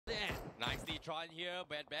Bigetron here,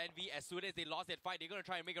 but BanV, as soon as they lost that fight, they're going to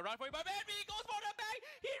try and make a run for it, but BanV goes for the back!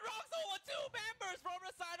 He rocks over 2 members from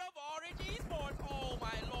the side of Orange Esports! Oh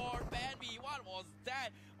my lord, BanV, what was that?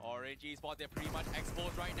 Orange Esports, they're pretty much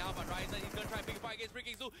exposed right now, but Ryzen, he's going to try and pick a fight against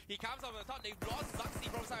Freaking Zoo. He comes up on the top, they've lost Zuxi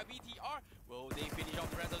from the side of BTR. Will they finish off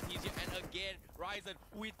the rest of the teams here? And again, Ryzen,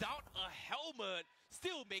 without a helmet,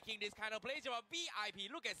 still making this kind of plays here.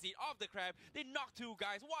 BIP, look at Seed of the Crab. They knocked 2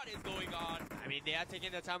 guys. What is going on? I mean, they are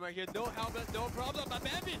taking the time right here. No helmet, no problem. But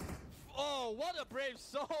BanV, oh, what a brave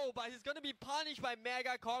soul. But he's going to be punished by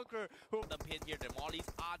Mega Conqueror. Who the pin here, the mollies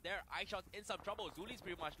are there. iShot's in some trouble. Zuli's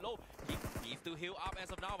pretty much low. He needs to heal up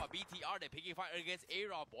as of now. But BTR, they're picking fight against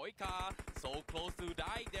A-Raw. Boyka, so close to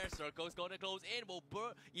dying there. Circle's going to close in. Will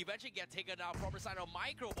eventually get taken out from the side of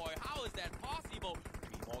Microboy. How is that possible?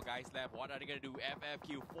 3 more guys left. What are they going to do?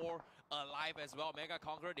 FFQ4 alive as well. Mega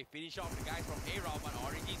Conqueror, they finish off the guys from A-Raw, but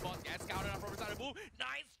Orange Esports gets scouted out from the side of Boom.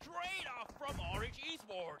 Nice trade off from Orange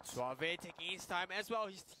Esports. Suave taking his time as well.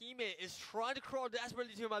 His teammate is trying to crawl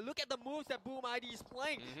desperately to him. But look at the moves that Boom ID is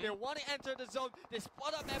playing. They want to enter the zone. They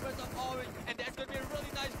spot up members of Orange, and that's going to be a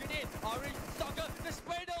really nice grenade. Orange, Stalker, the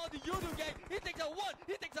spray down on the Yudu gang. He takes out 1,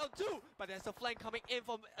 he takes out 2. But there's a flank coming in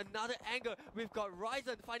from another angle. We've got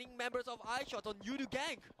Ryzen finding members of iShot on Yudu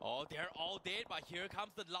gang. Oh, they're all dead, but here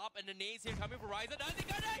comes the lob and the nades here coming from Ryzen. Does it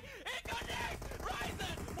connect? It connects!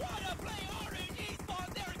 Ryzen, what a play! Orange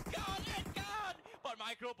Esports, they're gone and gone! But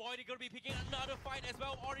Microboy, they're going to be picking another fight as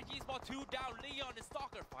well. Orange Esports 2 down. Leon, the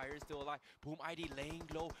Stalker, Fire is still alive. Boom ID laying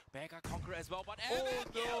low. Mega Conqueror as well, but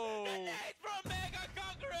FFQ, no. the nades from Mega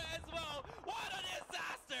Conqueror as well. What a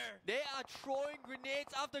disaster! They are throwing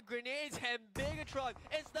grenades after grenades, and Bigetron,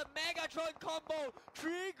 it's the Megatron combo.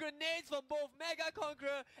 3 grenades from both Mega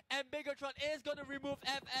Conqueror and Bigetron is going to remove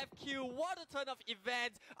FFQ. What a turn of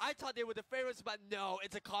events. I thought they were the favorites, but no,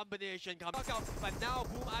 it's a combination. But now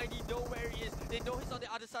Boom ID know where he is. They know he's on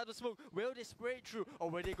the other side of the smoke. Will they spray it through, or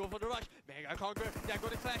will they go for the rush? Mega Conqueror, they're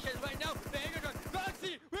going to clash hands right now. Bigetron,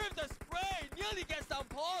 Roxy with the spray, nearly gets down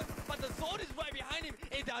pawn, but the zone is right behind him.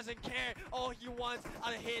 It doesn't care. All he wants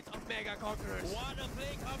are the hits of Mega Conquerors. What a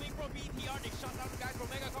play coming from BTR. They shut down the guys from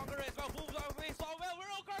Mega Conqueror as well. Moves away so well.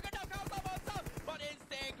 We're all Crocodile comes up on top. But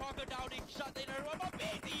instead, Crocodile, they shut in everyone. But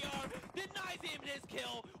BTR denies him this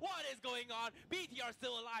kill. What is going on? BTR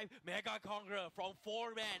still alive. Mega Conqueror from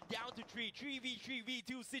 4-man down to 3.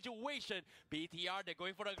 3v3v2 situation. BTR, they're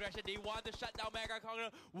going for the aggression. They want to shut down Mega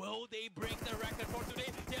Conqueror. Will they break the record for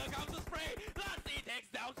today? Here comes the spray. Lassie takes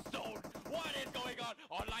down Stone. What is going on?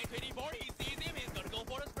 On line 24, he sees him. He's going to go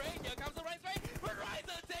for the spray. Here comes the right spray. But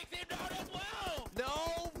Ryzen takes him down as well.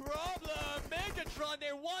 No problem. Megatron,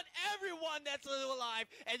 they want everyone that's still alive.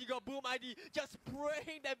 And you got Boom ID just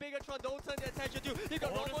praying that Bigetron don't turn their attention to. You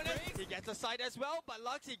got Ramones, he gets a side as well, but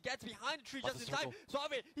Luxy gets behind the tree just in time.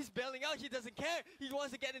 Suave, he's bailing out, he doesn't care. He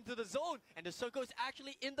wants to get into the zone. And the circle is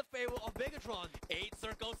actually in the favor of Bigetron. 8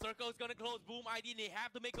 circles, circle is gonna close. Boom ID, they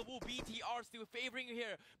have to make a move. BTR still favoring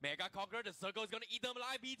here. Mega Conqueror, the circle is gonna eat them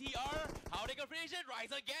alive. BTR, how they gonna finish it?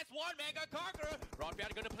 Ryzen gets 1. Mega Conqueror.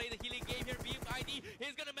 Rodfiat gonna play the healing game here. BID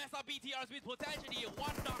is gonna mess up BTR's with potentially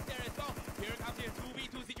 1 knock there as well. Here comes your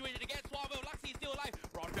 2v2 situation again. Suave, Luxy still alive.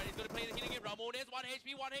 Rodfiat is gonna play the healing game. Ramones, 1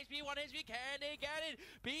 HP, 1 HP, 1 HP. Can they get it?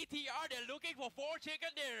 BTR, they're looking for 4 chicken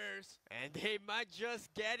dinners. And they might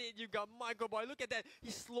just get it. You got Microboy. Look at that.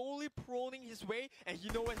 He's slowly proning his way. And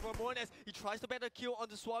you know what, Ramones, he tries to bet a kill on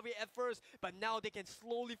the Suave at first. But now they can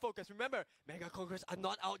slowly focus. Remember, Mega Conquerors are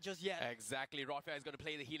not out just yet. Exactly. Rodfair is going to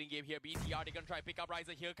play the healing game here. BTR, they're going to try to pick up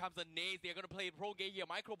Ryzen. Here comes the nades. They're going to play the pro game here.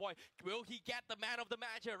 Microboy, will he get the man of the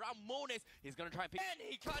match here? Ramones is going to try and pick. And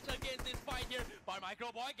he clutch against this fight here. But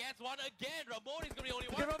Microboy gets 1 again. Ramones is going to be only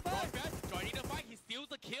 1. Rodfair joining the fight. He steals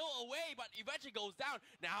the kill away, but eventually goes down.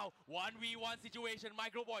 Now, 1v1 situation.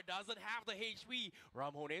 Microboy doesn't have the HP.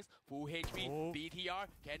 Ramones, full HP. BTR,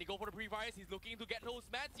 can he go for the pre-fires? He's looking to get those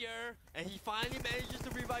mats here. And he finally manages to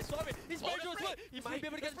revive Suave. He's very close. He might be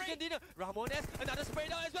able to get the chicken dinner. Ramones, another spray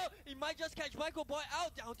down as well. He might just catch Microboy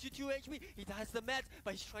out down to 2 HP. He has the mats,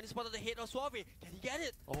 but he's trying to spot out the hit of Suave. Can he get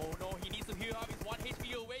it? Oh no, he needs to heal up. He's 1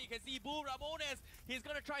 HP away. You can see Boom Ramones. He's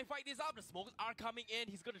gonna try and fight this up. The smokes are coming in.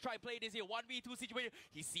 He's gonna try and play this here. 1v2 situation.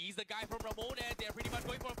 He sees the guy from Ramones. They're pretty much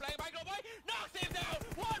going for a flank. Microboy knocks him down.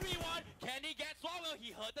 1v1. Can he get Swalwell?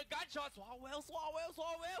 He heard the gunshot. Swalwell.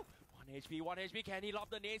 1 HP, 1 HP. Can he lob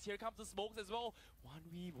the nades? Here comes the smokes as well.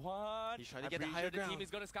 1v1. He's trying to get the higher ground. The team is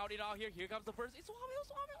going to scout it out here. Here comes the first. It's Swalwell.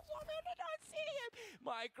 They don't see him.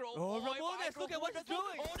 Micro. Oh, Ramones, look at what he's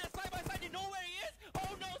doing. Oh, they're side by side. They know where he is.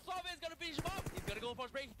 Oh no, Swalwell is going to finish him up. He's going to go for a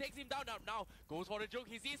spray. He takes him down. Now goes for the joke.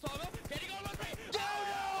 He sees Swalwell. Can he go for a spray? Oh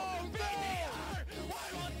no! BTR! What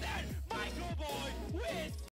was that? Microboy wins.